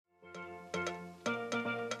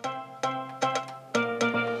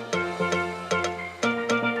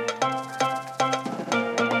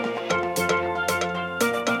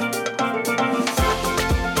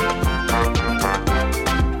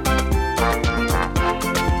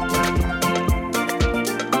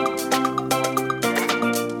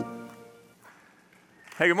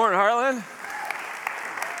Hey, good morning, Heartland.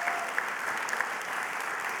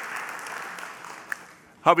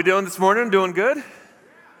 How we doing this morning? Doing good?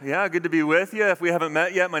 Yeah, good to be with you. If we haven't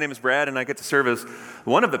met yet, my name is Brad, and I get to serve as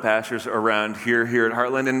one of the pastors around here at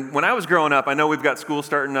Heartland. And when I was growing up, I know we've got school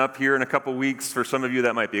starting up here in a couple weeks. For some of you,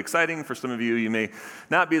 that might be exciting. For some of you, you may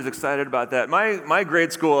not be as excited about that. My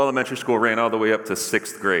grade school, elementary school, ran all the way up to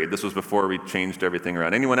 6th grade. This was before we changed everything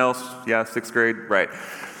around. Anyone else? Yeah, 6th grade? Right.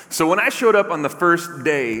 So when I showed up on the first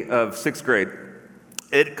day of 6th grade,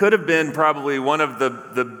 it could have been probably one of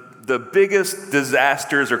the biggest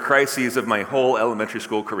disasters or crises of my whole elementary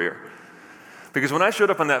school career. Because when I showed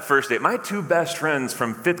up on that first day, my two best friends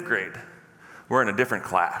from 5th grade were in a different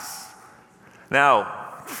class.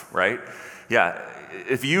 Now, right? Yeah,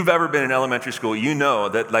 if you've ever been in elementary school, you know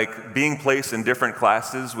that like being placed in different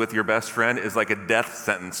classes with your best friend is like a death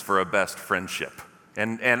sentence for a best friendship.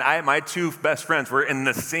 And my two best friends were in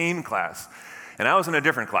the same class, and I was in a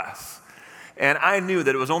different class. And I knew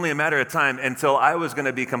that it was only a matter of time until I was going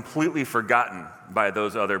to be completely forgotten by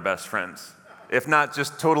those other best friends, if not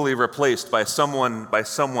just totally replaced by someone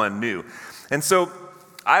new. And so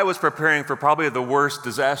I was preparing for probably the worst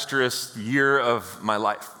disastrous year of my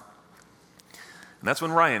life. And that's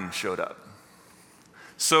when Ryan showed up.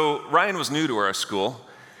 So Ryan was new to our school.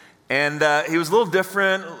 And he was a little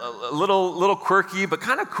different, a little quirky, but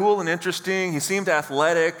kind of cool and interesting. He seemed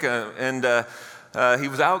athletic, and he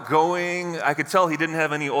was outgoing. I could tell he didn't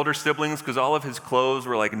have any older siblings because all of his clothes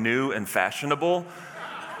were like new and fashionable.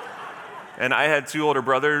 And I had two older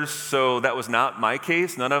brothers, so that was not my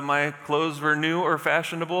case. None of my clothes were new or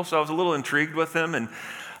fashionable, so I was a little intrigued with him. And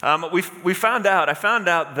I found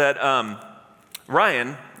out that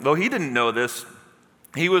Ryan, though he didn't know this,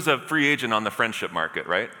 he was a free agent on the friendship market,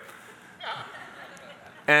 right?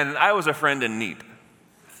 And I was a friend in need.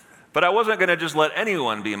 But I wasn't going to just let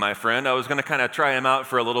anyone be my friend. I was going to kind of try him out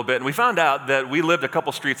for a little bit. And we found out that we lived a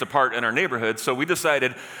couple streets apart in our neighborhood, so we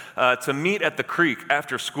decided to meet at the creek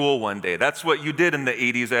after school one day. That's what you did in the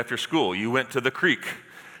 80s after school. You went to the creek,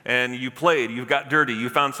 and you played, you got dirty, you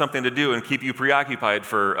found something to do and keep you preoccupied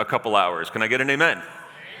for a couple hours. Can I get an amen?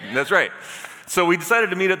 That's right. So we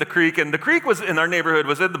decided to meet at the creek, and the creek was in our neighborhood,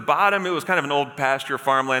 was at the bottom. It was kind of an old pasture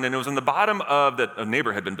farmland, and it was in the bottom of that a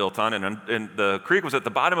neighbor had been built on, and the creek was at the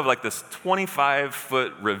bottom of like this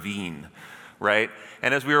 25-foot ravine, right?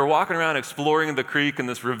 And as we were walking around exploring the creek and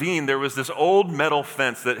this ravine, there was this old metal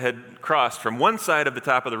fence that had crossed from one side of the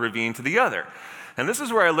top of the ravine to the other. And this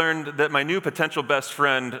is where I learned that my new potential best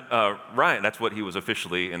friend, Ryan, that's what he was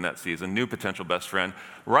officially in that season, new potential best friend,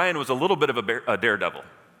 Ryan was a little bit of a daredevil.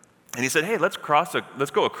 And he said, hey, let's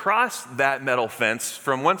go across that metal fence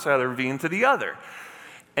from one side of the ravine to the other.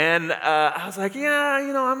 And I was like, yeah,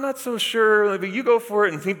 I'm not so sure, but you go for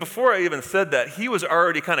it. And before I even said that, he was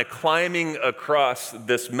already kind of climbing across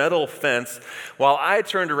this metal fence while I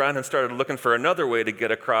turned around and started looking for another way to get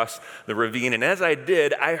across the ravine. And as I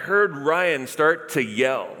did, I heard Ryan start to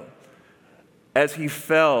yell as he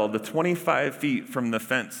fell the 25 feet from the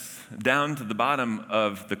fence down to the bottom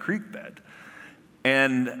of the creek bed.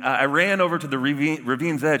 And I ran over to the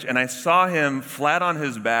ravine's edge, and I saw him flat on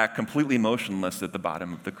his back, completely motionless at the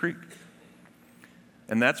bottom of the creek.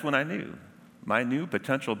 And that's when I knew my new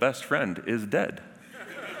potential best friend is dead.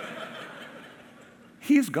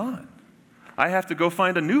 He's gone. I have to go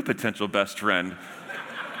find a new potential best friend.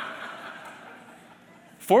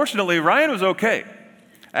 Fortunately, Ryan was okay,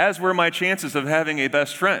 as were my chances of having a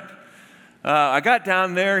best friend. I got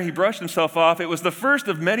down there, he brushed himself off. It was the first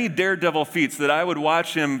of many daredevil feats that I would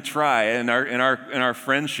watch him try in our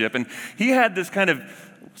friendship. And he had this kind of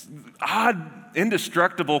odd,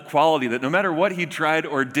 indestructible quality that no matter what he tried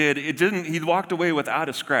or did, he walked away without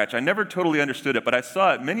a scratch. I never totally understood it, but I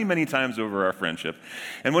saw it many, many times over our friendship.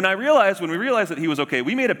 And when we realized that he was okay,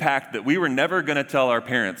 we made a pact that we were never going to tell our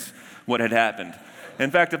parents what had happened. In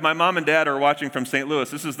fact, if my mom and dad are watching from St. Louis,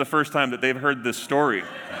 this is the first time that they've heard this story.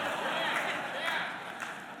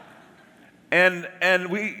 And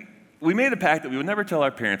we made a pact that we would never tell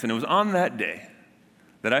our parents, and it was on that day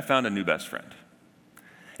that I found a new best friend.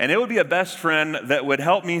 And it would be a best friend that would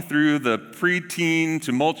help me through the preteen,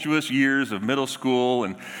 tumultuous years of middle school,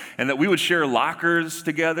 and that we would share lockers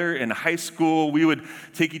together in high school. We would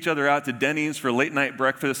take each other out to Denny's for late night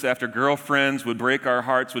breakfast after girlfriends would break our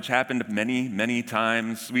hearts, which happened many, many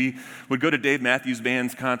times. We would go to Dave Matthews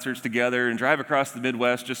Band's concerts together and drive across the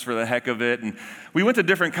Midwest just for the heck of it. And we went to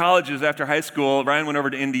different colleges after high school. Ryan went over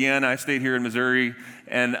to Indiana. I stayed here in Missouri.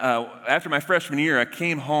 And after my freshman year, I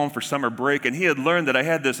came home for summer break, and he had learned that I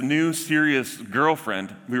had this new serious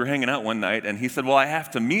girlfriend. We were hanging out one night, and he said, well, I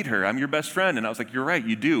have to meet her. I'm your best friend. And I was like, you're right,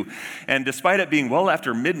 you do. And despite it being well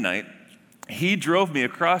after midnight, he drove me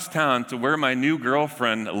across town to where my new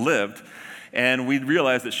girlfriend lived, and we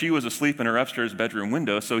realized that she was asleep in her upstairs bedroom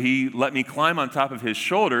window, so he let me climb on top of his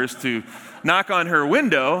shoulders to knock on her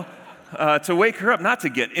window to wake her up, not to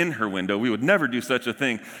get in her window. We would never do such a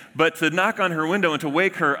thing, but to knock on her window and to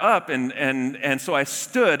wake her up. And so I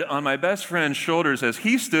stood on my best friend's shoulders as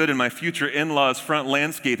he stood in my future in-laws' front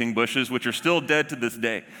landscaping bushes, which are still dead to this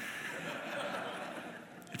day,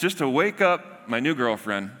 just to wake up my new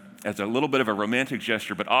girlfriend as a little bit of a romantic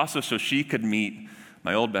gesture, but also so she could meet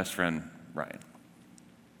my old best friend, Ryan.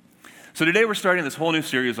 So today we're starting this whole new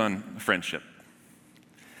series on friendship.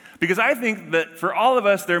 Because I think that for all of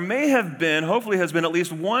us, there may have been, hopefully has been at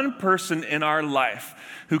least one person in our life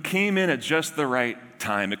who came in at just the right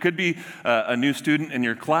time. It could be a new student in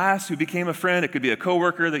your class who became a friend. It could be a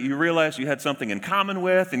coworker that you realized you had something in common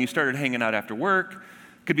with and you started hanging out after work.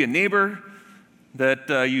 It could be a neighbor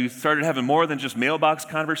that you started having more than just mailbox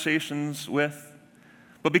conversations with.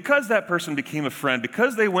 But because that person became a friend,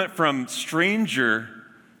 because they went from stranger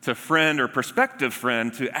to friend or prospective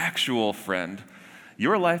friend to actual friend,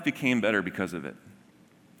 your life became better because of it.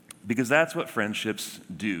 Because that's what friendships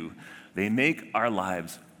do. They make our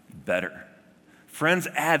lives better. Friends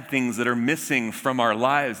add things that are missing from our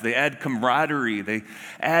lives. They add camaraderie. They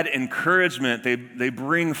add encouragement. They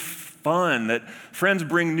bring fun. That friends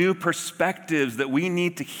bring new perspectives that we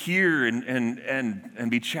need to hear and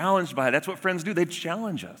be challenged by. That's what friends do. They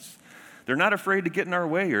challenge us. They're not afraid to get in our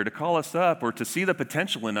way or to call us up or to see the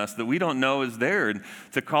potential in us that we don't know is there and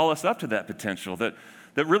to call us up to that potential. That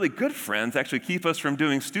really good friends actually keep us from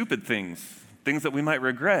doing stupid things that we might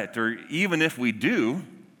regret, or even if we do,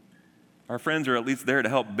 our friends are at least there to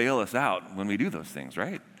help bail us out when we do those things,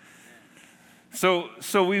 right? So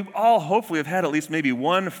we all hopefully have had at least maybe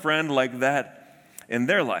one friend like that in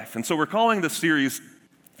their life. And so we're calling this series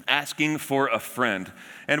Asking for a Friend,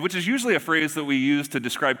 and which is usually a phrase that we use to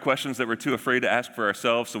describe questions that we're too afraid to ask for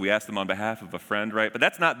ourselves, so we ask them on behalf of a friend, right? But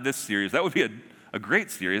that's not this series. That would be a great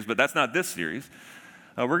series, but that's not this series.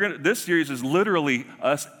 This series is literally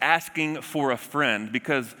us asking for a friend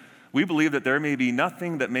because we believe that there may be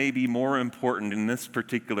nothing that may be more important in this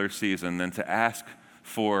particular season than to ask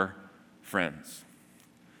for friends.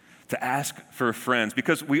 To ask for friends,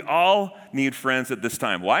 because we all need friends at this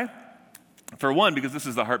time. Why? For one, because this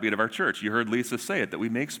is the heartbeat of our church. You heard Lisa say it, that we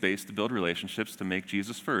make space to build relationships to make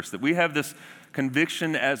Jesus first. That we have this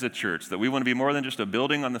conviction as a church that we want to be more than just a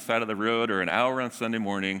building on the side of the road or an hour on Sunday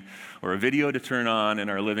morning or a video to turn on in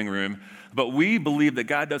our living room. But we believe that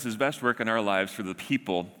God does his best work in our lives for the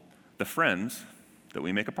people, the friends, that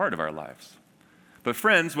we make a part of our lives. But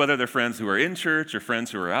friends, whether they're friends who are in church or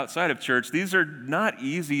friends who are outside of church, these are not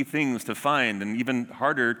easy things to find and even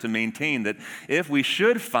harder to maintain. That if we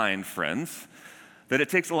should find friends, that it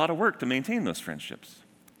takes a lot of work to maintain those friendships.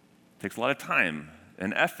 It takes a lot of time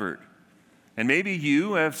and effort. And maybe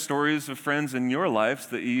you have stories of friends in your lives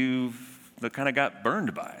that kind of got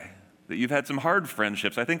burned by, that you've had some hard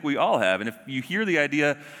friendships. I think we all have. And if you hear the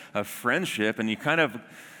idea of friendship and you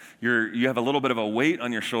have a little bit of a weight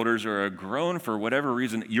on your shoulders or a groan for whatever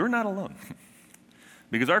reason, you're not alone.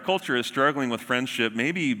 Because our culture is struggling with friendship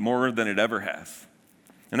maybe more than it ever has.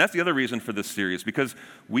 And that's the other reason for this series, because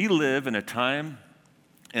we live in a time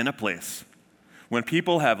and a place when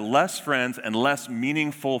people have less friends and less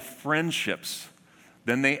meaningful friendships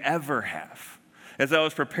than they ever have. As I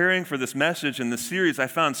was preparing for this message in this series, I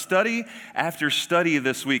found study after study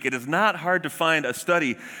this week. It is not hard to find a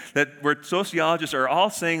study where sociologists are all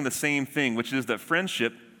saying the same thing, which is that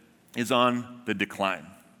friendship is on the decline.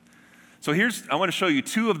 So I want to show you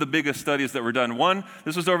two of the biggest studies that were done. One,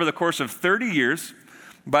 this was over the course of 30 years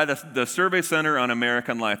by the Survey Center on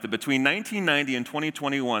American Life, that between 1990 and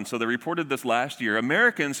 2021, so they reported this last year,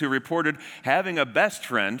 Americans who reported having a best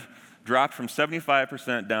friend dropped from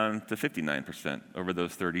 75% down to 59% over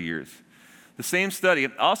those 30 years. The same study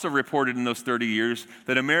also reported in those 30 years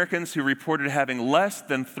that Americans who reported having less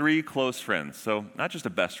than 3 close friends, so not just a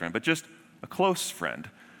best friend, but just a close friend,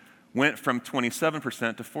 went from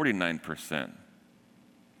 27% to 49%.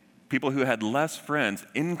 People who had less friends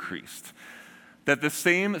increased. That the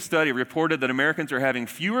same study reported that Americans are having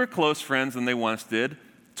fewer close friends than they once did,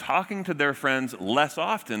 talking to their friends less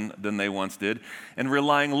often than they once did, and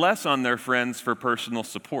relying less on their friends for personal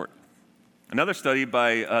support. Another study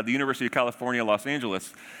by the University of California, Los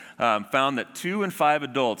Angeles, found that 2 in 5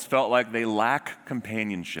 adults felt like they lack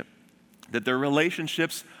companionship, that their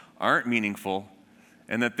relationships aren't meaningful,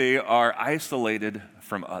 and that they are isolated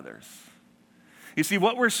from others. You see,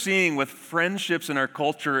 what we're seeing with friendships in our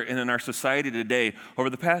culture and in our society today over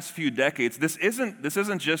the past few decades, this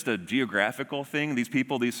isn't just a geographical thing. These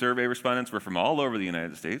survey respondents were from all over the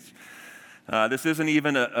United States. This isn't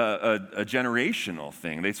even a generational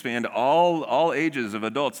thing. They span all ages of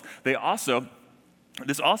adults. This also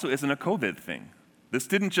isn't a COVID thing. This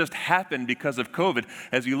didn't just happen because of COVID.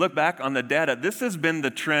 As you look back on the data, this has been the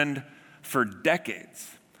trend for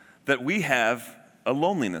decades, that we have a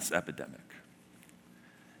loneliness epidemic.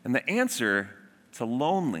 And the answer to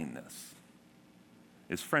loneliness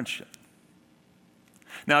is friendship.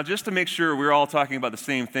 Now, just to make sure we're all talking about the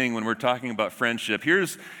same thing when we're talking about friendship, here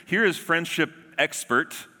is friendship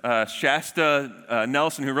expert Shasta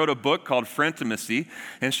Nelson, who wrote a book called Frientimacy,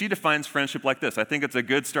 and she defines friendship like this. I think it's a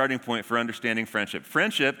good starting point for understanding friendship.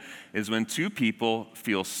 Friendship is when two people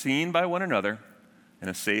feel seen by one another in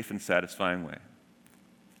a safe and satisfying way.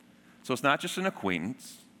 So it's not just an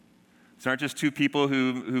acquaintance. It's not just two people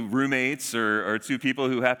who roommates or two people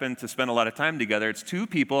who happen to spend a lot of time together. It's two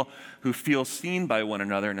people who feel seen by one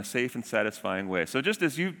another in a safe and satisfying way. So just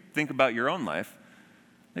as you think about your own life,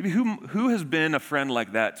 maybe who has been a friend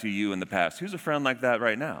like that to you in the past? Who's a friend like that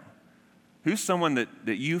right now? Who's someone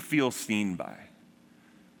that you feel seen by?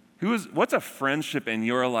 What's a friendship in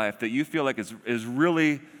your life that you feel like is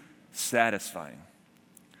really satisfying,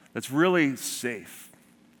 that's really safe?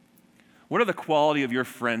 What are the quality of your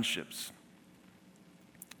friendships?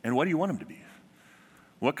 And what do you want them to be?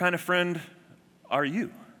 What kind of friend are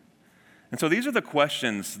you? And so these are the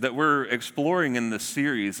questions that we're exploring in this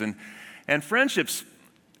series. And friendships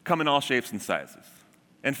come in all shapes and sizes.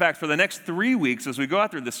 In fact, for the next 3 weeks, as we go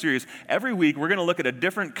out through this series, every week we're going to look at a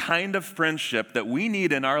different kind of friendship that we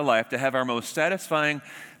need in our life to have our most satisfying,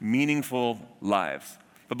 meaningful lives.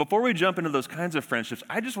 But before we jump into those kinds of friendships,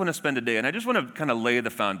 I just want to spend a day, and I just want to kind of lay the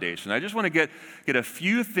foundation. I just want to get a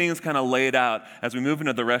few things kind of laid out as we move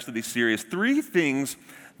into the rest of these series. 3 things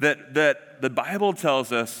that the Bible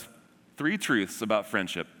tells us, 3 truths about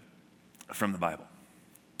friendship from the Bible.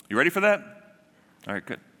 You ready for that? All right,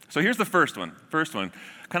 good. So here's the first one,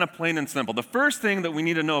 kind of plain and simple. The first thing that we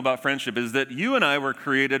need to know about friendship is that you and I were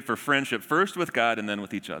created for friendship, first with God and then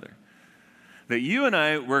with each other. That you and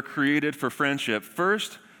I were created for friendship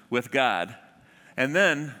first with God and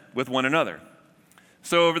then with one another.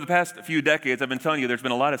 So over the past few decades, I've been telling you there's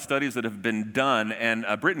been a lot of studies that have been done, and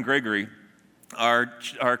Britton Gregory, our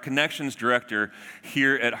connections director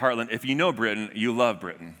here at Heartland, if you know Britton, you love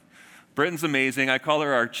Britton. Britton's amazing. I call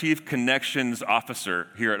her our Chief Connections Officer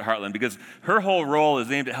here at Heartland because her whole role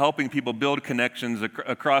is aimed at helping people build connections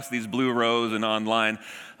across these blue rows and online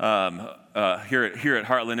here at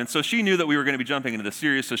Heartland. And so she knew that we were going to be jumping into the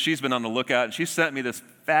series, so she's been on the lookout, and she sent me this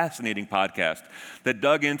fascinating podcast that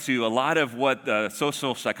dug into a lot of what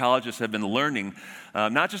social psychologists have been learning,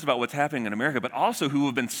 not just about what's happening in America, but also who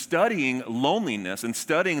have been studying loneliness and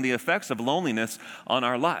studying the effects of loneliness on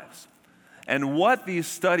our lives. And what these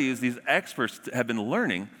studies, these experts have been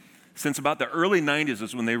learning since about the early 90s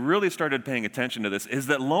is when they really started paying attention to this, is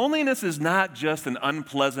that loneliness is not just an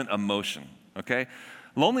unpleasant emotion, okay?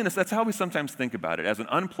 Loneliness, that's how we sometimes think about it, as an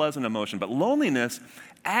unpleasant emotion. But loneliness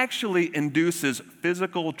actually induces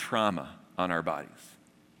physical trauma on our bodies.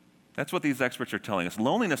 That's what these experts are telling us.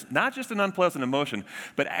 Loneliness, not just an unpleasant emotion,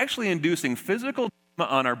 but actually inducing physical trauma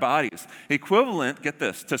on our bodies, equivalent, get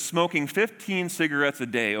this, to smoking 15 cigarettes a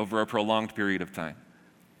day over a prolonged period of time.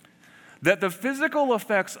 That the physical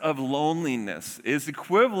effects of loneliness is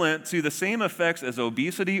equivalent to the same effects as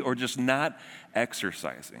obesity or just not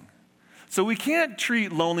exercising. So we can't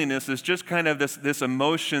treat loneliness as just kind of this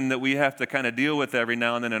emotion that we have to kind of deal with every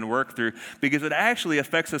now and then and work through, because it actually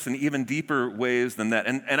affects us in even deeper ways than that.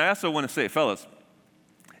 And I also want to say, fellas,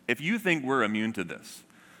 if you think we're immune to this,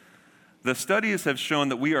 the studies have shown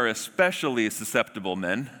that we are especially susceptible,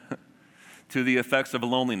 men, to the effects of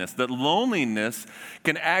loneliness. That loneliness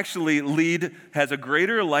can actually has a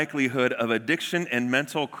greater likelihood of addiction and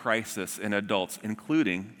mental crisis in adults,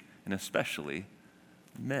 including and especially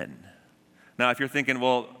men. Now, if you're thinking,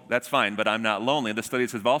 well, that's fine, but I'm not lonely, the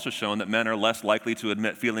studies have also shown that men are less likely to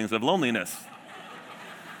admit feelings of loneliness.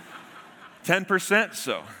 10%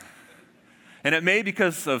 so. And it may be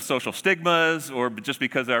because of social stigmas or just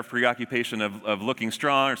because of our preoccupation of looking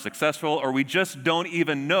strong or successful, or we just don't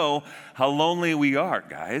even know how lonely we are,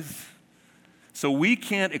 guys. So we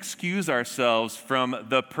can't excuse ourselves from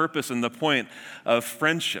the purpose and the point of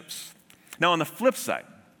friendships. Now, on the flip side,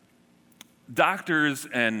 doctors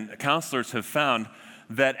and counselors have found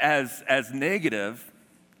that as negative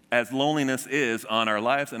as loneliness is on our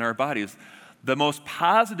lives and our bodies, the most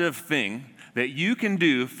positive thing that you can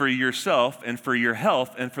do for yourself and for your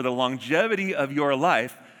health and for the longevity of your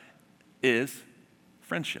life is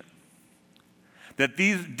friendship. that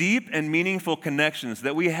these deep and meaningful connections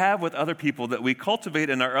that we have with other people, that we cultivate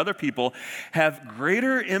in our other people, have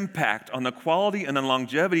greater impact on the quality and the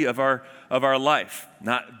longevity of our life.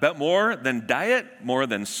 But more than diet, more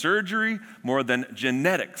than surgery, more than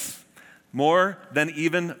genetics, more than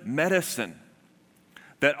even medicine.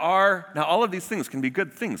 Now all of these things can be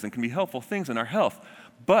good things and can be helpful things in our health,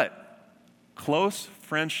 but close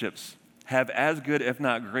friendships have as good, if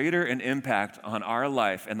not greater, an impact on our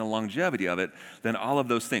life and the longevity of it than all of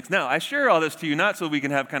those things. Now, I share all this to you not so we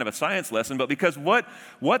can have kind of a science lesson, but because what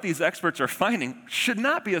these experts are finding should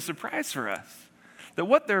not be a surprise for us. That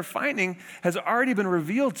what they're finding has already been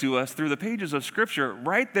revealed to us through the pages of Scripture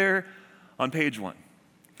right there on page 1.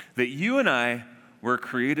 That you and I were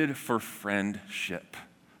created for friendship,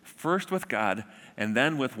 first with God and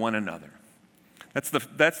then with one another. That's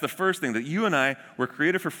the first thing, that you and I were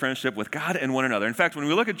created for friendship with God and one another. In fact, when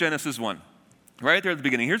we look at Genesis 1, right there at the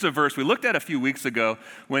beginning, here's a verse we looked at a few weeks ago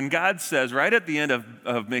when God says, right at the end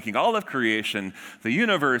of making all of creation, the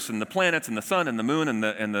universe and the planets and the sun and the moon and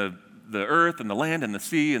the earth and the land and the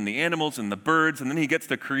sea and the animals and the birds, and then he gets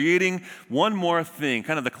to creating one more thing,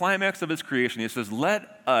 kind of the climax of his creation. He says,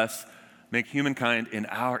 let us make humankind in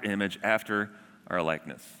our image after our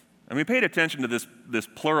likeness. And we paid attention to this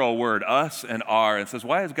plural word, us and our, and it says,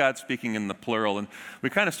 why is God speaking in the plural? And we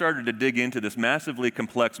kind of started to dig into this massively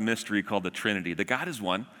complex mystery called the Trinity, that God is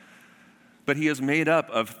one, but he is made up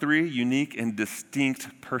of three unique and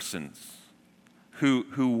distinct persons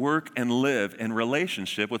who work and live in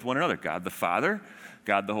relationship with one another, God the Father,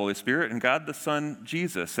 God the Holy Spirit, and God the Son,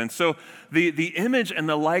 Jesus. And so the image and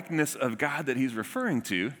the likeness of God that he's referring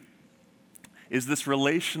to is this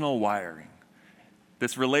relational wiring,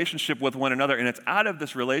 this relationship with one another, and it's out of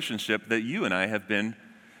this relationship that you and I have been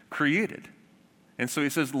created. And so he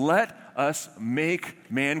says, let us make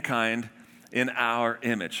mankind in our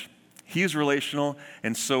image. He's relational,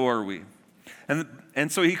 and so are we.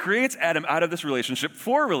 And so he creates Adam out of this relationship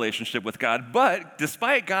for a relationship with God, but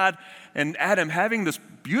despite God and Adam having this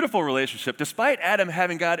beautiful relationship, despite Adam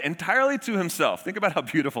having God entirely to himself, think about how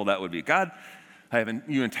beautiful that would be. God, I have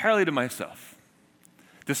you entirely to myself.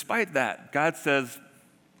 Despite that, God says,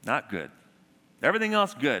 not good. Everything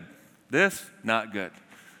else, good. This, not good.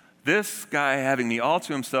 This guy having me all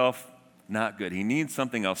to himself, not good. He needs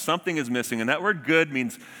something else. Something is missing. And that word good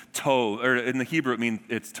means tov, or in the Hebrew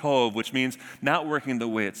it's tov, which means not working the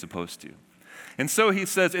way it's supposed to. And so he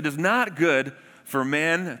says it is not good for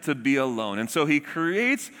man to be alone. And so he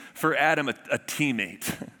creates for Adam a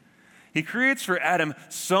teammate. He creates for Adam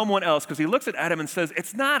someone else because he looks at Adam and says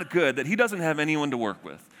it's not good that he doesn't have anyone to work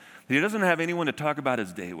with. That he doesn't have anyone to talk about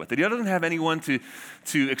his day with. That he doesn't have anyone to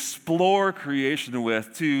explore creation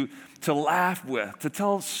with, to laugh with, to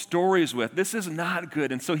tell stories with. This is not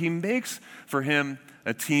good. And so he makes for him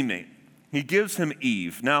a teammate. He gives him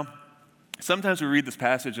Eve. Now, sometimes we read this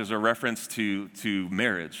passage as a reference to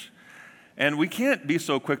marriage. And we can't be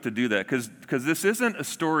so quick to do that because this isn't a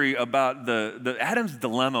story about the Adam's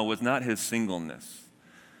dilemma was not his singleness.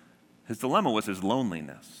 His dilemma was his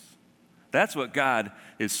loneliness. That's what God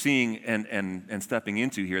is seeing and stepping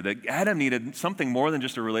into here, that Adam needed something more than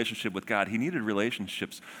just a relationship with God. He needed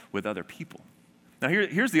relationships with other people. Now,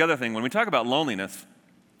 here's the other thing. When we talk about loneliness,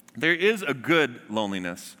 there is a good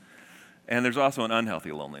loneliness, and there's also an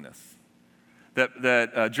unhealthy loneliness.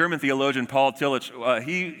 That German theologian Paul Tillich,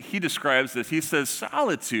 he describes this. He says,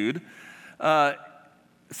 solitude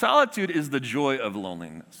is the joy of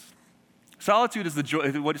loneliness. Solitude is the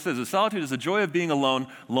joy, what he says is solitude is the joy of being alone,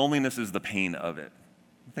 loneliness is the pain of it.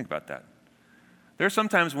 Think about that. There's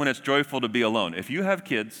sometimes when it's joyful to be alone. If you have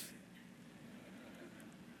kids,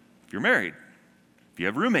 if you're married, if you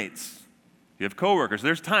have roommates, if you have coworkers,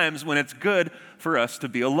 there's times when it's good for us to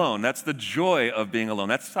be alone. That's the joy of being alone.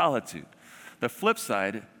 That's solitude. The flip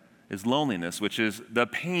side is loneliness, which is the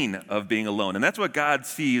pain of being alone. And that's what God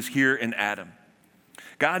sees here in Adam.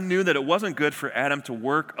 God knew that it wasn't good for Adam to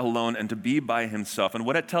work alone and to be by himself. And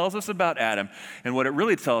what it tells us about Adam and what it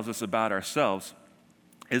really tells us about ourselves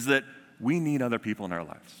is that we need other people in our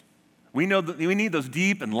lives. We know that we need those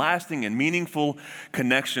deep and lasting and meaningful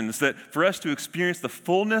connections that for us to experience the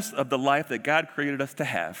fullness of the life that God created us to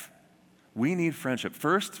have, we need friendship,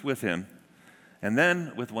 first with him and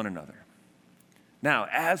then with one another. Now,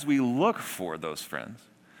 as we look for those friends,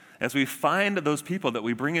 as we find those people that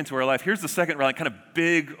we bring into our life, here's the second kind of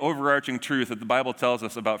big overarching truth that the Bible tells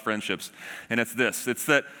us about friendships, and it's this. It's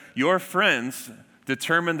that your friends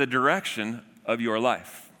determine the direction of your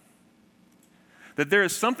life. That there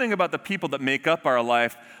is something about the people that make up our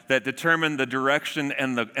life that determine the direction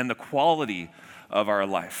and the quality of our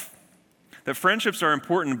life. That friendships are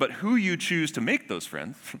important, but who you choose to make those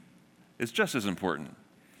friends is just as important.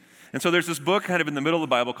 And so there's this book kind of in the middle of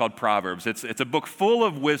the Bible called Proverbs. It's a book full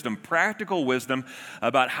of wisdom, practical wisdom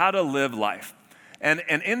about how to live life. And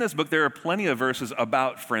in this book, there are plenty of verses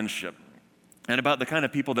about friendship and about the kind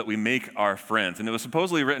of people that we make our friends. And it was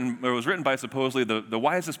written by supposedly the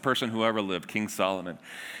wisest person who ever lived, King Solomon.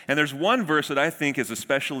 And there's one verse that I think is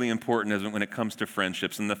especially important when it comes to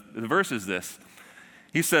friendships. And the verse is this.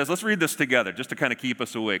 He says, let's read this together just to kind of keep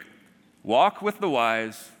us awake. Walk with the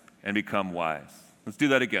wise and become wise. Let's do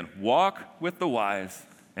that again. Walk with the wise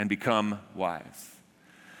and become wise.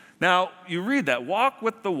 Now, you read that, walk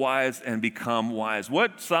with the wise and become wise.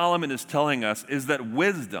 What Solomon is telling us is that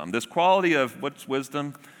wisdom, this quality of, what's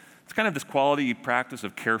wisdom? It's kind of this quality practice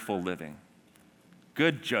of careful living,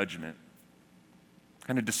 good judgment,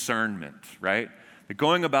 kind of discernment, right?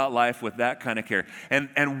 Going about life with that kind of care.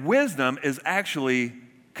 And wisdom is actually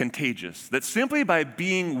contagious. That simply by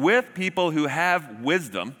being with people who have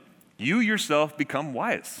wisdom, you yourself become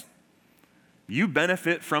wise. You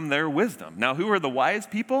benefit from their wisdom. Now, who are the wise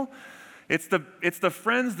people? It's the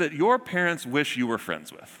friends that your parents wish you were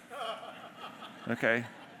friends with. Okay?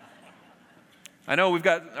 I know we've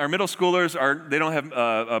got our middle schoolers, they don't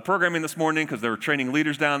have programming this morning because they're training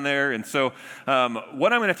leaders down there. And so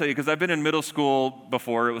what I'm going to tell you, because I've been in middle school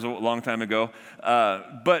before, it was a long time ago,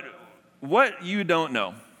 but what you don't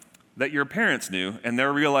know that your parents knew and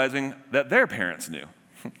they're realizing that their parents knew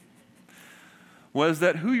was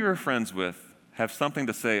that who you're friends with have something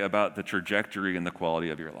to say about the trajectory and the quality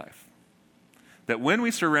of your life. That when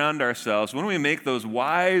we surround ourselves, when we make those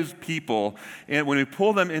wise people, and when we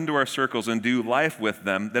pull them into our circles and do life with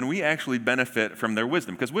them, then we actually benefit from their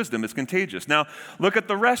wisdom, because wisdom is contagious. Now, look at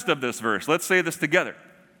the rest of this verse. Let's say this together.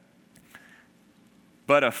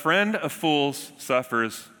 But a friend of fools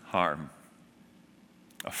suffers harm.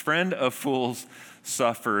 A friend of fools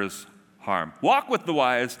suffers harm. Walk with the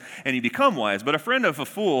wise and you become wise, but a friend of a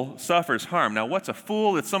fool suffers harm. Now, what's a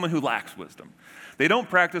fool? It's someone who lacks wisdom. They don't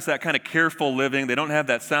practice that kind of careful living. They don't have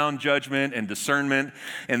that sound judgment and discernment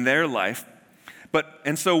in their life.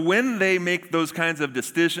 And so when they make those kinds of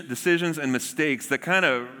decisions and mistakes that kind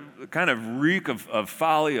of reek of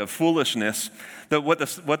folly, of foolishness, that what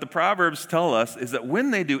the Proverbs tell us is that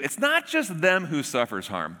when they do, it's not just them who suffers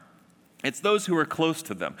harm. It's those who are close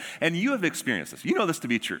to them. And you have experienced this. You know this to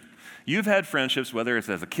be true. You've had friendships, whether it's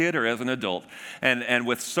as a kid or as an adult, and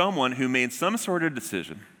with someone who made some sort of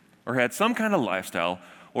decision or had some kind of lifestyle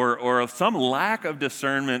or some lack of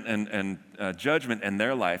discernment and judgment in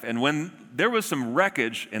their life. And when there was some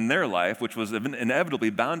wreckage in their life, which was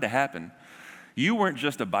inevitably bound to happen, you weren't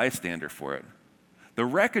just a bystander for it. The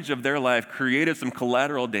wreckage of their life created some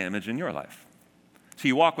collateral damage in your life. So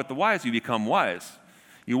you walk with the wise, you become wise.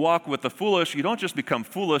 You walk with the foolish, you don't just become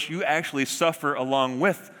foolish, you actually suffer along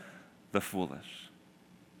with the foolish.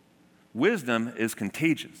 Wisdom is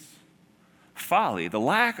contagious. Folly, the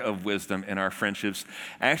lack of wisdom in our friendships,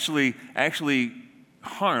 actually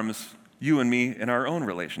harms you and me in our own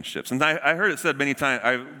relationships. And I heard it said many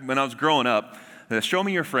times when I was growing up, show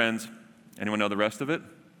me your friends. Anyone know the rest of it?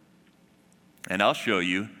 And I'll show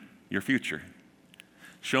you your future.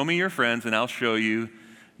 Show me your friends and I'll show you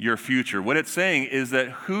your future. What it's saying is that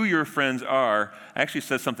who your friends are actually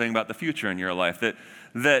says something about the future in your life.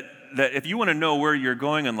 That if you want to know where you're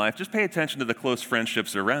going in life, just pay attention to the close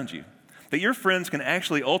friendships around you. That your friends can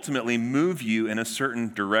actually ultimately move you in a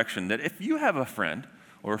certain direction. That if you have a friend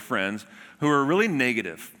or friends who are really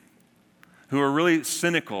negative, who are really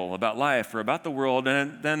cynical about life or about the world,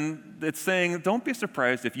 and then it's saying, don't be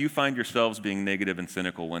surprised if you find yourselves being negative and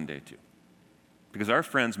cynical one day too. Because our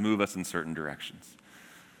friends move us in certain directions.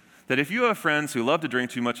 That if you have friends who love to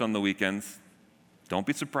drink too much on the weekends, don't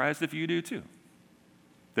be surprised if you do too.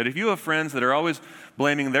 That if you have friends that are always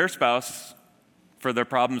blaming their spouse for their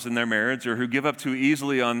problems in their marriage or who give up too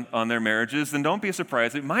easily on their marriages, then don't be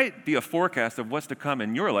surprised. It might be a forecast of what's to come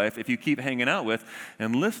in your life if you keep hanging out with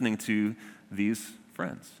and listening to these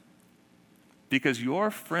friends. Because your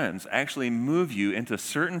friends actually move you into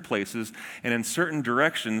certain places and in certain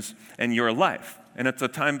directions in your life. And it's a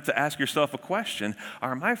time to ask yourself a question: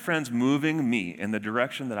 are my friends moving me in the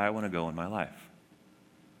direction that I want to go in my life?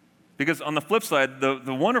 Because on the flip side,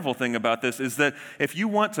 the wonderful thing about this is that if you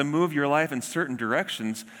want to move your life in certain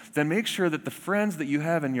directions, then make sure that the friends that you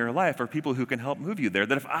have in your life are people who can help move you there.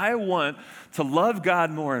 That if I want to love God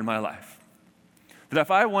more in my life, that if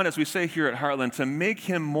I want, as we say here at Heartland, to make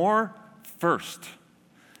Him more first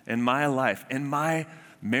in my life, in my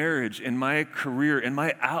marriage, in my career, in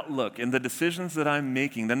my outlook, in the decisions that I'm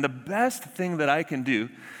making, then the best thing that I can do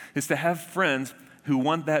is to have friends who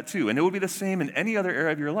want that too. And it will be the same in any other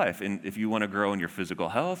area of your life. And if you want to grow in your physical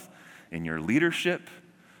health, in your leadership,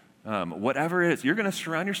 whatever it is, you're going to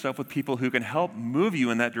surround yourself with people who can help move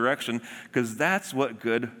you in that direction, because that's what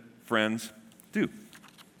good friends do.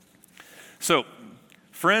 So,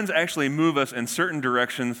 friends actually move us in certain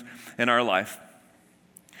directions in our life,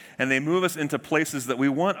 and they move us into places that we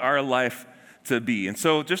want our life to be. And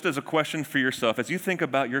so, just as a question for yourself, as you think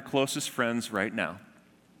about your closest friends right now,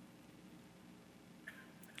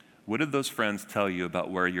 what did those friends tell you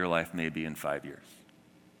about where your life may be in 5 years?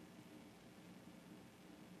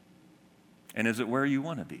 And is it where you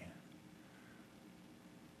want to be?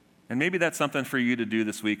 And maybe that's something for you to do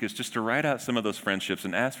this week, is just to write out some of those friendships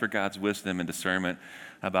and ask for God's wisdom and discernment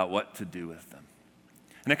about what to do with them.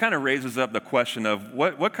 And it kind of raises up the question of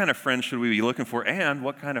what kind of friend should we be looking for, and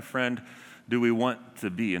what kind of friend do we want to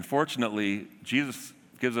be? And fortunately, Jesus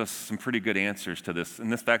gives us some pretty good answers to this.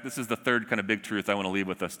 And in fact, this is the third kind of big truth I want to leave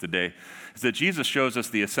with us today, is that Jesus shows us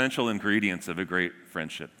the essential ingredients of a great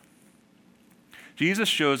friendship. Jesus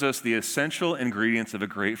shows us the essential ingredients of a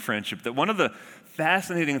great friendship. That one of the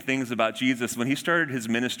fascinating things about Jesus when he started his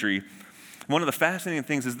ministry, one of the fascinating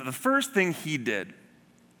things is that the first thing he did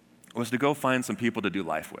was to go find some people to do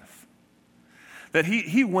life with. That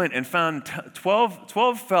he went and found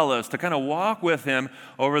 12 fellows to kind of walk with him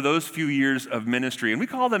over those few years of ministry. And we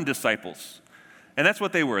call them disciples. And that's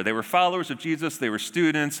what they were. They were followers of Jesus. They were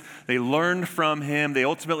students. They learned from him. They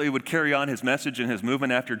ultimately would carry on his message and his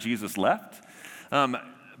movement after Jesus left.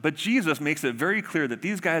 But Jesus makes it very clear that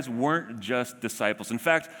these guys weren't just disciples. In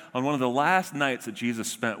fact, on one of the last nights that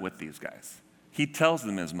Jesus spent with these guys, he tells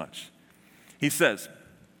them as much. He says,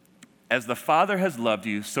 "As the Father has loved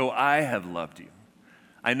you, so I have loved you.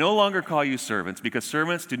 I no longer call you servants, because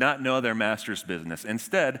servants do not know their master's business.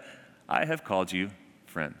 Instead, I have called you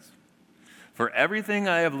friends. For everything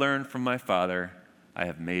I have learned from my Father, I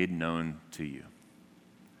have made known to you."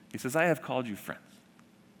 He says, I have called you friends.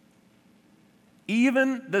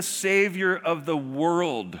 Even the Savior of the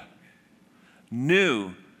world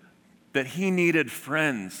knew that he needed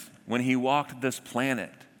friends when he walked this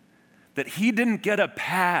planet. That he didn't get a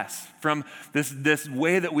pass from this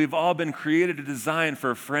way that we've all been created to design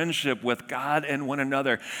for friendship with God and one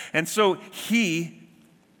another. And so he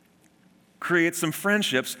creates some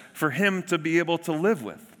friendships for him to be able to live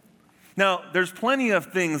with. Now, there's plenty of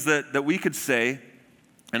things that we could say,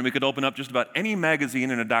 and we could open up just about any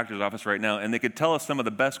magazine in a doctor's office right now, and they could tell us some of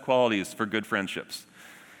the best qualities for good friendships.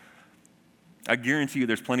 I guarantee you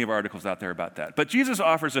there's plenty of articles out there about that. But Jesus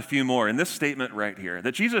offers a few more in this statement right here.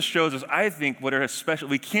 That Jesus shows us, I think, what are special.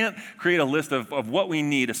 We can't create a list of what we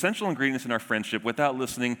need, essential ingredients in our friendship, without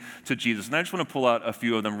listening to Jesus. And I just want to pull out a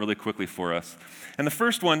few of them really quickly for us. And the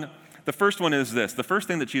first one is this. The first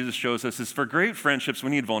thing that Jesus shows us is, for great friendships,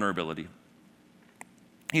 we need vulnerability.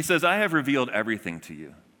 He says, I have revealed everything to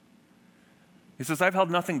you. He says, I've held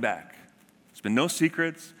nothing back. There's been no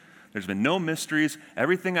secrets. There's been no mysteries.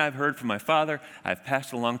 Everything I've heard from my Father, I've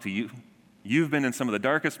passed along to you. You've been in some of the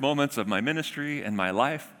darkest moments of my ministry and my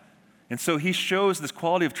life. And so he shows this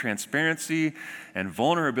quality of transparency and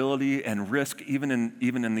vulnerability and risk even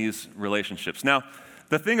in these relationships. Now,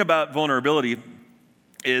 the thing about vulnerability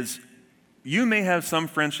is you may have some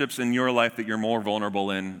friendships in your life that you're more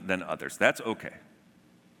vulnerable in than others. That's okay,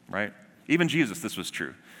 right? Even Jesus, this was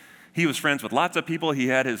true. He was friends with lots of people. He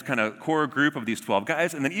had his kind of core group of these 12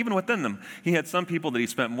 guys. And then even within them, he had some people that he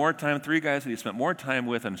spent more time, 3 guys that he spent more time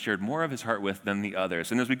with and shared more of his heart with than the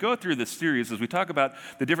others. And as we go through this series, as we talk about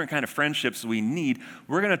the different kind of friendships we need,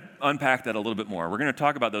 we're going to unpack that a little bit more. We're going to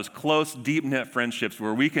talk about those close, deep-knit friendships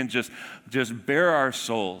where we can just bare our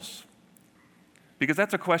souls. Because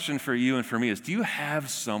that's a question for you and for me, is do you have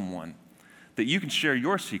someone that you can share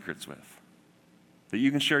your secrets with, that you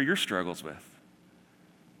can share your struggles with,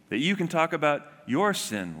 that you can talk about your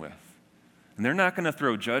sin with? And they're not going to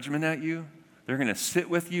throw judgment at you. They're going to sit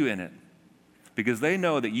with you in it because they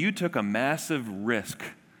know that you took a massive risk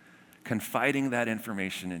confiding that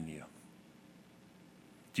information in you.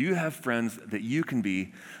 Do you have friends that you can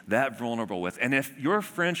be that vulnerable with? And if your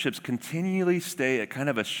friendships continually stay at kind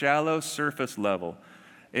of a shallow surface level,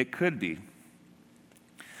 it could be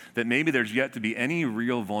that maybe there's yet to be any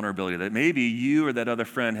real vulnerability, that maybe you or that other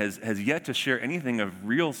friend has yet to share anything of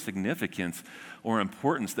real significance or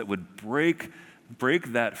importance that would break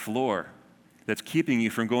that floor that's keeping you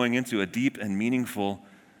from going into a deep and meaningful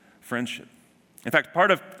friendship. In fact, part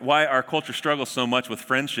of why our culture struggles so much with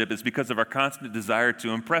friendship is because of our constant desire to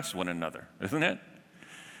impress one another, isn't it?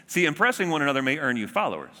 See, impressing one another may earn you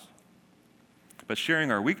followers, but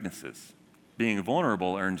sharing our weaknesses, being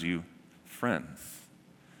vulnerable, earns you friends.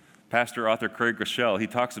 Pastor author Craig Groeschel, he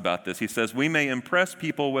talks about this. He says, we may impress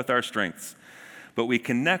people with our strengths, but we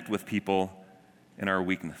connect with people in our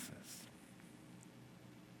weaknesses.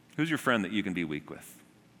 Who's your friend that you can be weak with?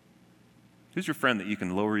 Who's your friend that you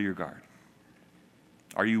can lower your guard?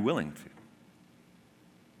 Are you willing to?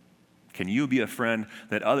 Can you be a friend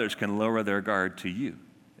that others can lower their guard to you,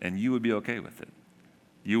 and you would be okay with it?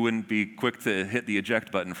 You wouldn't be quick to hit the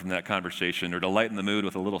eject button from that conversation or to lighten the mood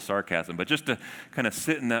with a little sarcasm, but just to kind of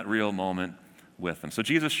sit in that real moment with them. So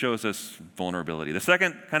Jesus shows us vulnerability. The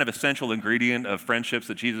second kind of essential ingredient of friendships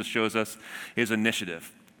that Jesus shows us is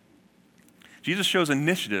initiative. Jesus shows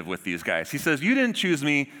initiative with these guys. He says, you didn't choose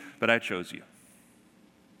me, but I chose you.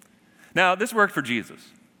 Now, this worked for Jesus.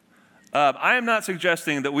 I am not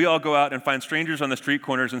suggesting that we all go out and find strangers on the street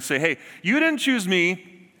corners and say, hey, you didn't choose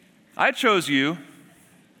me, I chose you.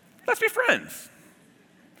 Let's be friends.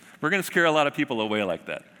 We're going to scare a lot of people away like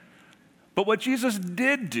that. But what Jesus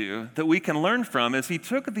did do that we can learn from is he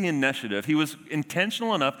took the initiative. He was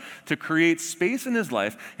intentional enough to create space in his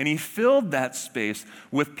life, and he filled that space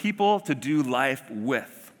with people to do life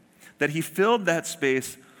with. That he filled that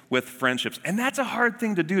space with friendships. And that's a hard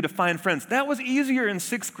thing to do, to find friends. That was easier in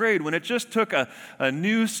 6th grade when it just took a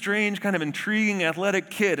new, strange, kind of intriguing athletic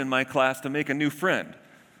kid in my class to make a new friend.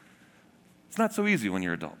 It's not so easy when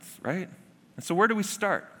you're adults, right? And so where do we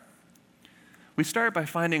start? We start by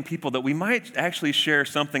finding people that we might actually share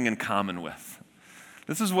something in common with.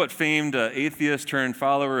 This is what famed atheist turned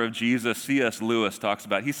follower of Jesus, C.S. Lewis, talks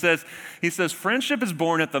about. He says, friendship is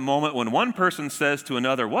born at the moment when one person says to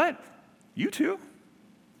another, what? You too?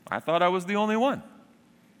 I thought I was the only one.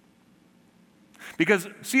 Because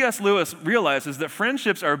C.S. Lewis realizes that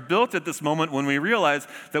friendships are built at this moment when we realize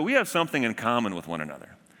that we have something in common with one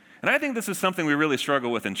another. And I think this is something we really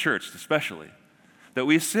struggle with in church, especially. That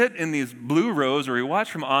we sit in these blue rows or we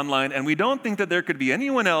watch from online and we don't think that there could be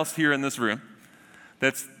anyone else here in this room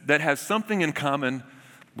that has something in common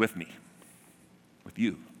with me, with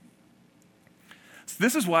you. So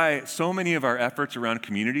this is why so many of our efforts around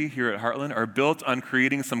community here at Heartland are built on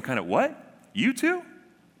creating some kind of what? You too?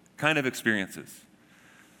 Kind of experiences.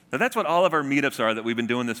 Now, that's what all of our meetups are that we've been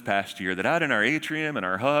doing this past year, that out in our atrium and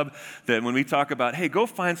our hub, that when we talk about, hey, go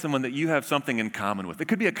find someone that you have something in common with. It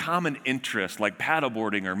could be a common interest like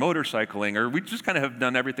paddleboarding or motorcycling, or we just kind of have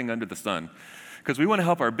done everything under the sun. Because we want to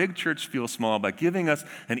help our big church feel small by giving us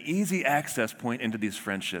an easy access point into these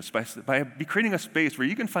friendships, by creating a space where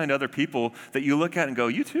you can find other people that you look at and go,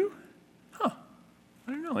 you too?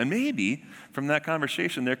 I don't know. And maybe from that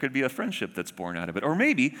conversation, there could be a friendship that's born out of it. Or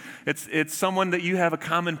maybe it's someone that you have a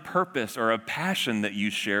common purpose or a passion that you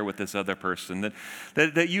share with this other person,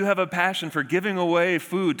 that you have a passion for giving away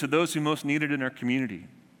food to those who most need it in our community,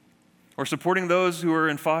 or supporting those who are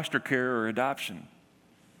in foster care or adoption,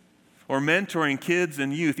 or mentoring kids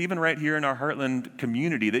and youth, even right here in our Heartland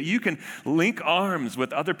community, that you can link arms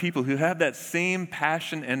with other people who have that same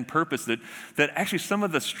passion and purpose, that actually some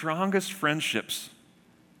of the strongest friendships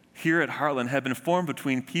here at Heartland have been formed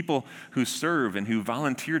between people who serve and who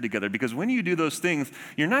volunteer together. Because when you do those things,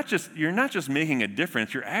 you're not just making a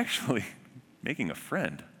difference, you're actually making a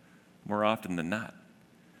friend more often than not.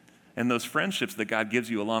 And those friendships that God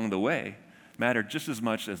gives you along the way matter just as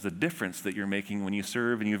much as the difference that you're making when you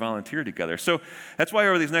serve and you volunteer together. So that's why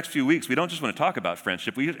over these next few weeks, we don't just want to talk about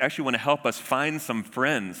friendship. We actually want to help us find some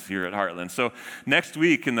friends here at Heartland. So next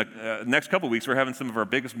week, in the next couple weeks, we're having some of our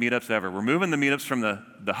biggest meetups ever. We're moving the meetups from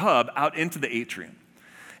the hub out into the atrium.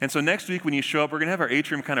 And so next week when you show up, we're going to have our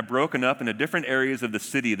atrium kind of broken up into different areas of the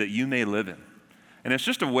city that you may live in. And it's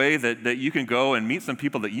just a way that you can go and meet some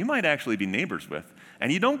people that you might actually be neighbors with.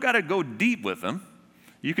 And you don't got to go deep with them.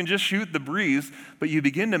 You can just shoot the breeze, but you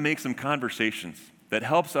begin to make some conversations that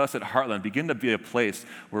helps us at Heartland begin to be a place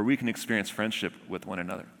where we can experience friendship with one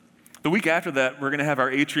another. The week after that, we're going to have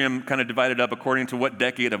our atrium kind of divided up according to what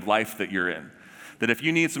decade of life that you're in. That if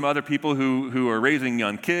you need some other people who are raising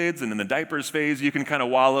young kids and in the diapers phase, you can kind of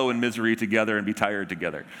wallow in misery together and be tired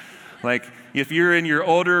together. Like if you're in your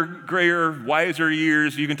older, grayer, wiser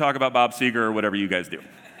years, you can talk about Bob Seger or whatever you guys do.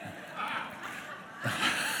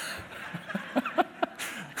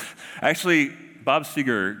 Actually, Bob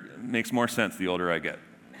Seger makes more sense the older I get.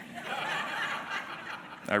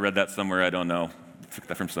 I read that somewhere, I don't know. I took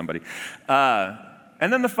that from somebody.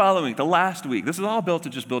 And then the last week, this is all built to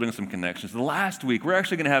just building some connections. The last week, we're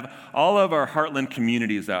actually going to have all of our Heartland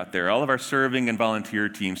communities out there, all of our serving and volunteer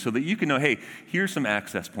teams, so that you can know, hey, here's some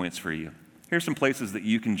access points for you. Here's some places that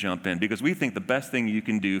you can jump in, because we think the best thing you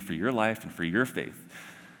can do for your life and for your faith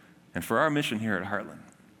and for our mission here at Heartland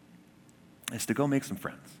is to go make some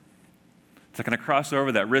friends. To kind of cross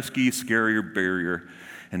over that risky, scarier barrier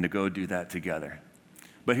and to go do that together.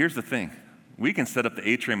 But here's the thing. We can set up the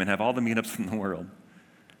atrium and have all the meetups in the world.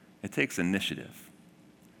 It takes initiative.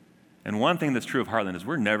 And one thing that's true of Heartland is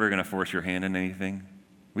we're never going to force your hand in anything.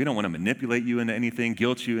 We don't want to manipulate you into anything,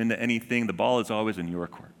 guilt you into anything. The ball is always in your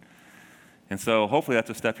court. And so hopefully that's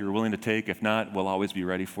a step you're willing to take. If not, we'll always be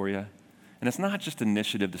ready for you. And it's not just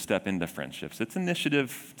initiative to step into friendships. It's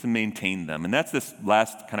initiative to maintain them. And that's this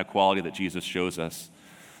last kind of quality that Jesus shows us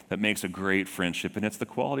that makes a great friendship, and it's the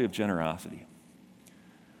quality of generosity.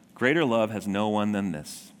 Greater love has no one than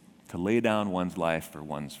this, to lay down one's life for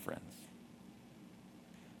one's friends.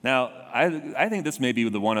 Now, I think this may be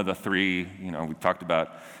one of the three, we talked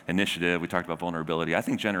about initiative, we talked about vulnerability. I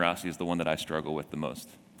think generosity is the one that I struggle with the most.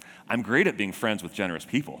 I'm great at being friends with generous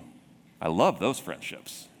people. I love those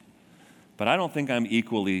friendships. But I don't think I'm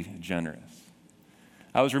equally generous.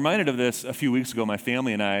 I was reminded of this a few weeks ago. My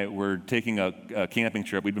family and I were taking a camping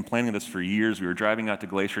trip. We'd been planning this for years. We were driving out to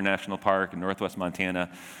Glacier National Park in northwest Montana,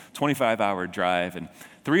 25-hour drive. And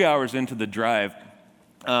 3 hours into the drive,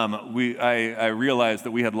 I realized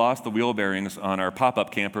that we had lost the wheel bearings on our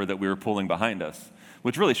pop-up camper that we were pulling behind us,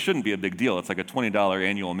 which really shouldn't be a big deal. It's like a $20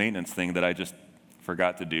 annual maintenance thing that I just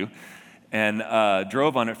forgot to do, and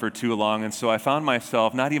drove on it for too long. And so I found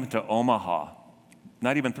myself not even to Omaha,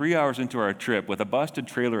 not even 3 hours into our trip, with a busted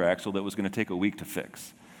trailer axle that was going to take a week to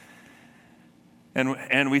fix.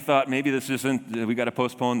 And we thought maybe this isn't, we got to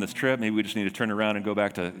postpone this trip. Maybe we just need to turn around and go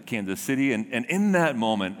back to Kansas City. And in that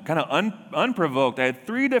moment, kind of unprovoked, I had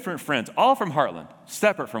 3 different friends, all from Heartland,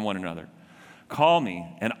 separate from one another, call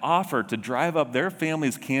me and offer to drive up their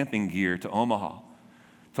family's camping gear to Omaha,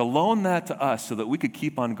 to loan that to us so that we could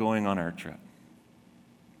keep on going on our trip.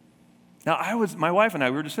 Now, my wife and I,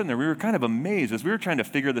 we were just sitting there. We were kind of amazed as we were trying to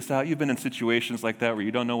figure this out. You've been in situations like that where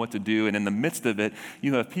you don't know what to do, and in the midst of it,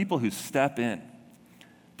 you have people who step in,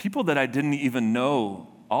 people that I didn't even know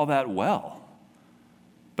all that well.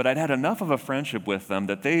 But I'd had enough of a friendship with them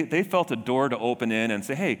that they felt a door to open in and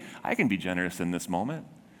say, hey, I can be generous in this moment.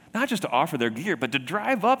 Not just to offer their gear, but to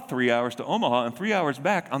drive up 3 hours to Omaha and 3 hours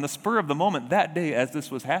back on the spur of the moment that day as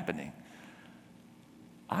this was happening.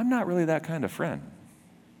 I'm not really that kind of friend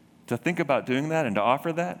to think about doing that and to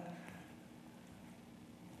offer that.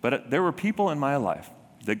 But there were people in my life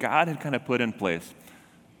that God had kind of put in place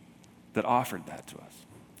that offered that to us.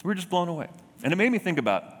 We were just blown away. And it made me think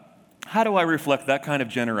about, how do I reflect that kind of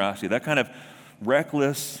generosity, that kind of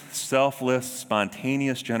reckless, selfless,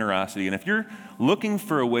 spontaneous generosity? And if you're looking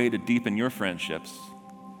for a way to deepen your friendships,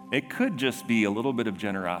 it could just be a little bit of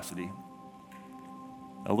generosity,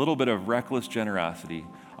 a little bit of reckless generosity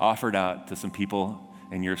offered out to some people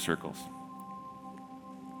in your circles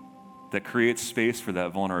that creates space for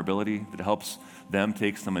that vulnerability, that helps them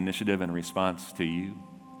take some initiative in response to you.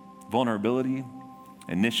 Vulnerability,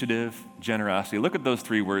 initiative, generosity. Look at those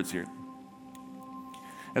 3 words here.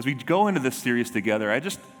 As we go into this series together,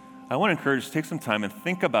 I want to encourage you to take some time and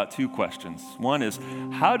think about 2 questions. One is,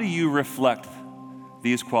 how do you reflect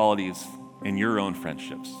these qualities in your own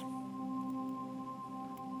friendships?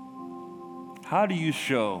 How do you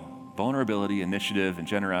show vulnerability, initiative, and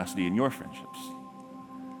generosity in your friendships?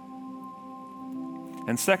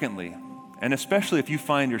 And secondly, and especially if you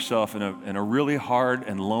find yourself in a really hard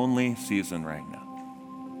and lonely season right now,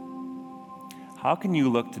 how can you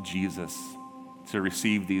look to Jesus to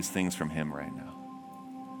receive these things from him right now?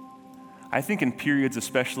 I think in periods,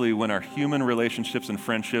 especially when our human relationships and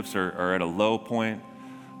friendships are at a low point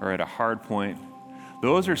or at a hard point,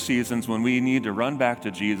 those are seasons when we need to run back to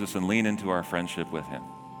Jesus and lean into our friendship with him.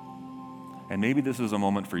 And maybe this is a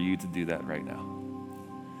moment for you to do that right now.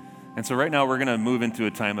 And so right now we're going to move into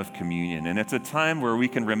a time of communion. And it's a time where we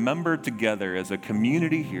can remember together as a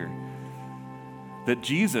community here that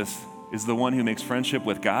Jesus is the one who makes friendship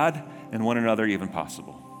with God and one another even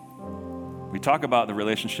possible. We talk about the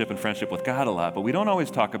relationship and friendship with God a lot, but we don't always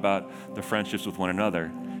talk about the friendships with one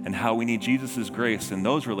another and how we need Jesus' grace in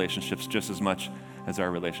those relationships just as much as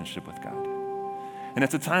our relationship with God. And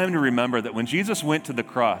it's a time to remember that when Jesus went to the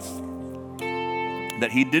cross, that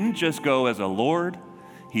he didn't just go as a Lord,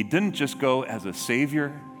 he didn't just go as a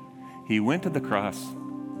Savior, he went to the cross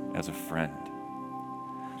as a friend.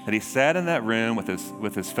 That he sat in that room with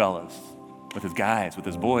his fellows, with his guys, with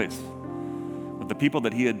his boys, with the people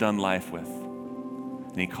that he had done life with.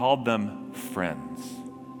 And he called them friends.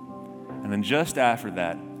 And then just after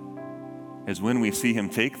that is when we see him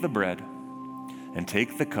take the bread and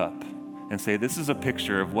take the cup and say, this is a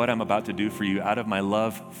picture of what I'm about to do for you out of my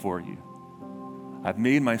love for you. I've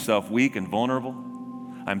made myself weak and vulnerable.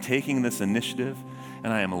 I'm taking this initiative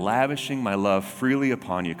and I am lavishing my love freely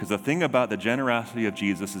upon you. Because the thing about the generosity of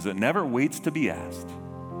Jesus is it never waits to be asked.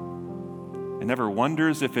 It never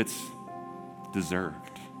wonders if it's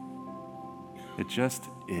deserved. It just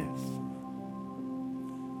is.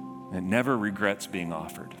 It never regrets being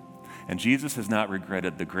offered. And Jesus has not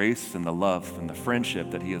regretted the grace and the love and the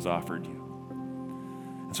friendship that he has offered you.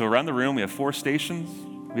 And so around the room, we have 4 stations.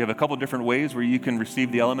 We have a couple different ways where you can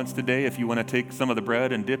receive the elements today if you want to take some of the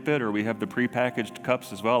bread and dip it, or we have the prepackaged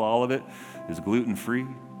cups as well. All of it is gluten-free.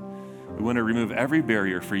 We want to remove every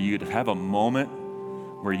barrier for you to have a moment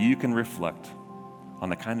where you can reflect on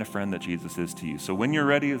the kind of friend that Jesus is to you. So when you're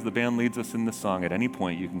ready, as the band leads us in the song, at any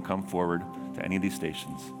point you can come forward to any of these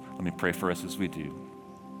stations. Let me pray for us as we do.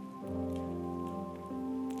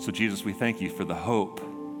 So Jesus, we thank you for the hope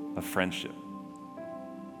of friendship.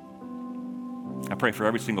 I pray for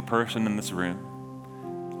every single person in this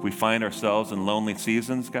room. If we find ourselves in lonely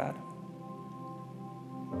seasons, God,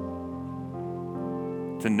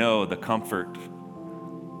 to know the comfort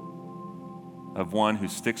of one who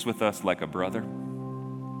sticks with us like a brother,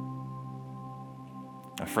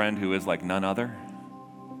 a friend who is like none other.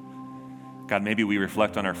 God, maybe we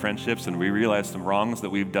reflect on our friendships and we realize some wrongs that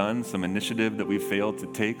we've done, some initiative that we've failed to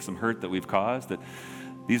take, some hurt that we've caused, that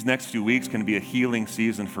these next few weeks can be a healing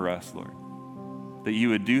season for us, Lord. That you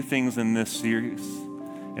would do things in this series,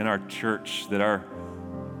 in our church, that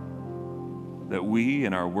we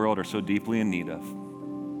and our world are so deeply in need of,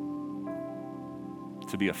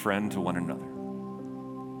 to be a friend to one another.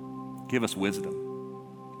 Give us wisdom.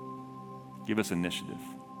 Give us initiative.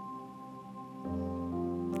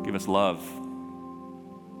 Give us love.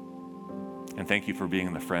 And thank you for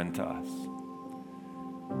being the friend to us.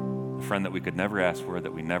 The friend that we could never ask for,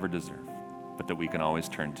 that we never deserve, but that we can always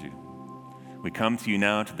turn to. We come to you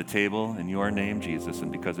now to the table in your name, Jesus,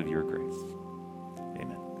 and because of your grace.